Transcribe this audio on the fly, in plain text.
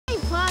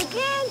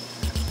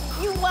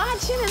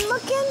watching and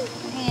looking.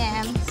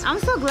 And I'm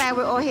so glad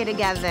we're all here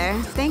together.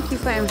 Thank you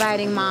for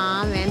inviting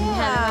Mom and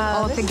having us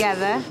all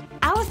together.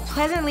 I was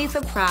pleasantly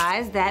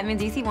surprised that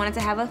Mendeecees wanted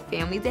to have a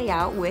family day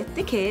out with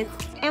the kids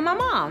and my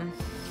mom.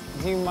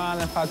 Do you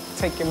mind if I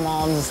take your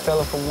mom and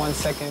Stella for 1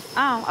 second?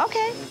 Oh,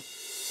 okay.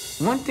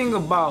 One thing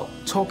about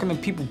talking to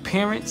people,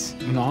 parents,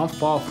 you know, I'm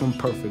far from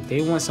perfect.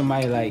 They want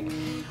somebody like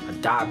a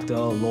doctor,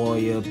 a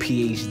lawyer,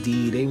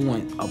 PhD. They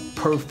want a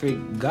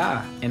perfect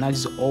guy. And I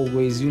just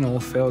always, you know,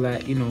 feel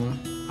that, you know,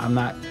 I'm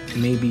not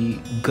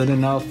maybe good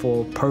enough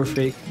or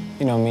perfect.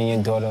 You know, me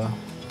and your daughter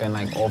been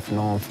like off and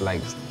on for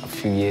like a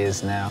few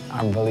years now.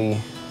 I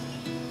really,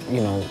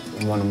 you know,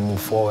 want to move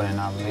forward in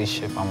our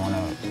relationship. I want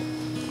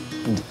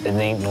to, it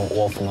ain't no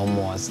off no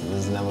more.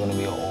 There's never gonna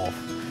be an off.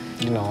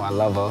 You know, I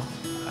love her.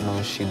 I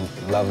know she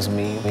loves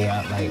me. We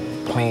got like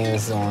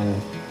plans on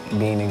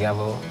being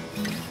together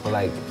for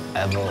like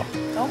ever.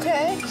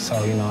 Okay.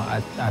 So, you know,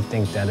 I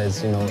think that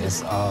is, you know,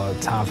 it's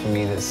time for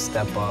me to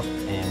step up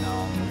and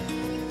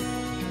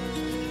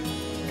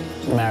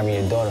marry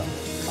your daughter.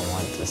 I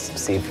wanted to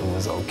see if it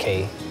was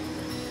okay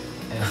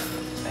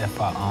if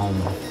I,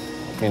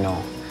 you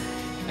know,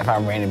 if I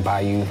ran it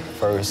by you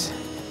first.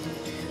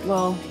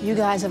 Well, you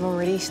guys have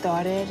already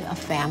started a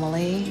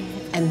family,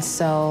 and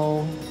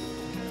so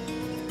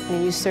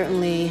you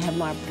certainly have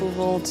my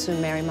approval to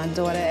marry my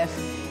daughter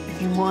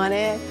if you want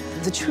it.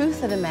 The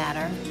truth of the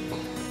matter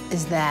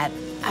is that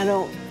I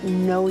don't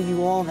know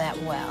you all that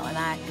well, and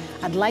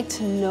I'd like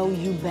to know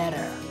you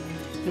better.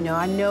 You know,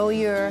 I know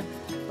you're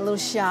a little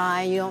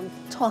shy, you don't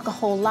talk a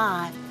whole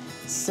lot,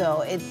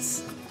 so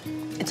it's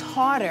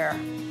harder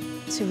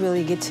to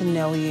really get to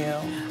know you.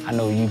 I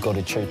know you go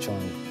to church on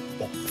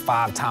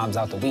 5 times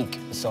out the week,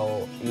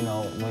 so, you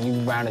know, when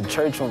you around the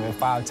church woman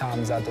 5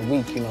 times out the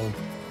week, you know,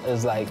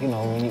 it's like, you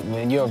know,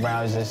 when you're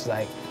around, it's just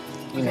like,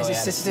 you know,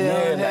 sit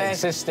still. Yeah, like,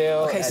 sit still.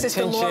 Okay,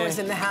 Sister attention. Laura's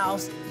in the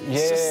house.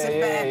 Yeah, Just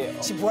sit back.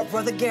 yeah. She brought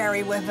Brother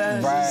Gary with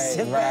her. Right,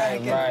 Sit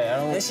back. right.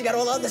 And she got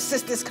all the other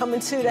sisters coming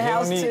to the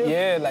house, too.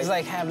 Yeah, like, it's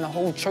like having a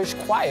whole church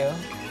choir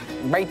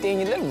right there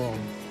in your living room.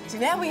 See,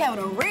 now we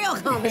having a real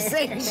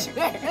conversation.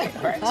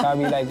 Right. So I'd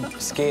be like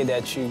scared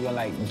that you gonna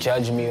like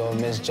judge me or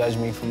misjudge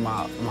me from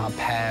my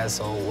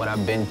past or what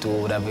I've been through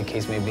or whatever the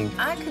case may be.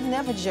 I could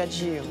never judge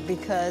you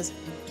because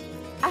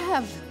I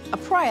have a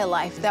prior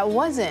life that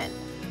wasn't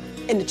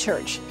in the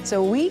church.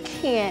 So we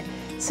can't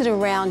sit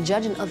around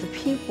judging other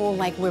people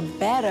like we're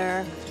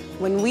better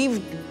when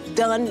we've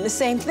done the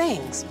same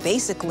things,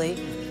 basically.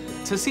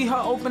 To see her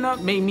open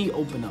up made me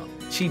open up.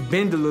 She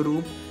bend a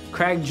little,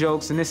 crack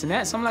jokes and this and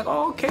that, so I'm like,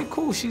 oh, okay,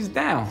 cool, she's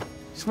down.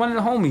 She's one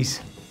of the homies.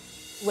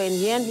 When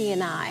Yandy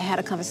and I had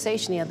a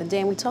conversation the other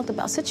day and we talked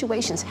about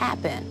situations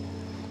happen,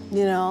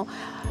 you know,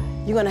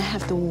 you're gonna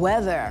have to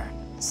weather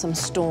some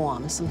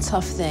storms, some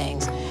tough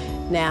things.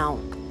 Now,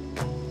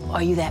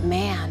 are you that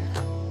man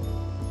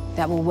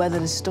that will weather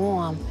the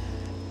storm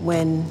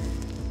when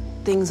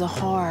things are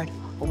hard?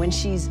 Or when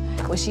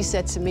what she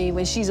said to me,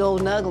 when she's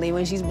old and ugly,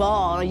 when she's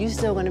bald, are you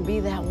still gonna be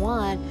that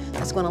one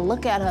that's gonna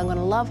look at her and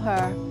gonna love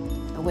her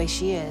the way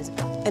she is?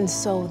 And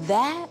so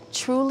that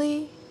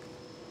truly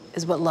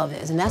is what love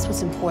is, and that's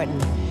what's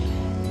important.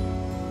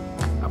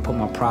 I put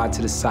my pride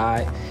to the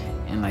side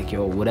and like,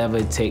 yo, whatever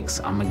it takes,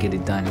 I'm gonna get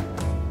it done.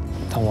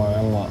 Don't worry,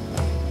 I'm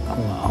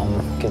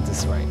gonna get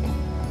this right.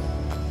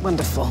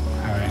 Wonderful. All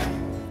right.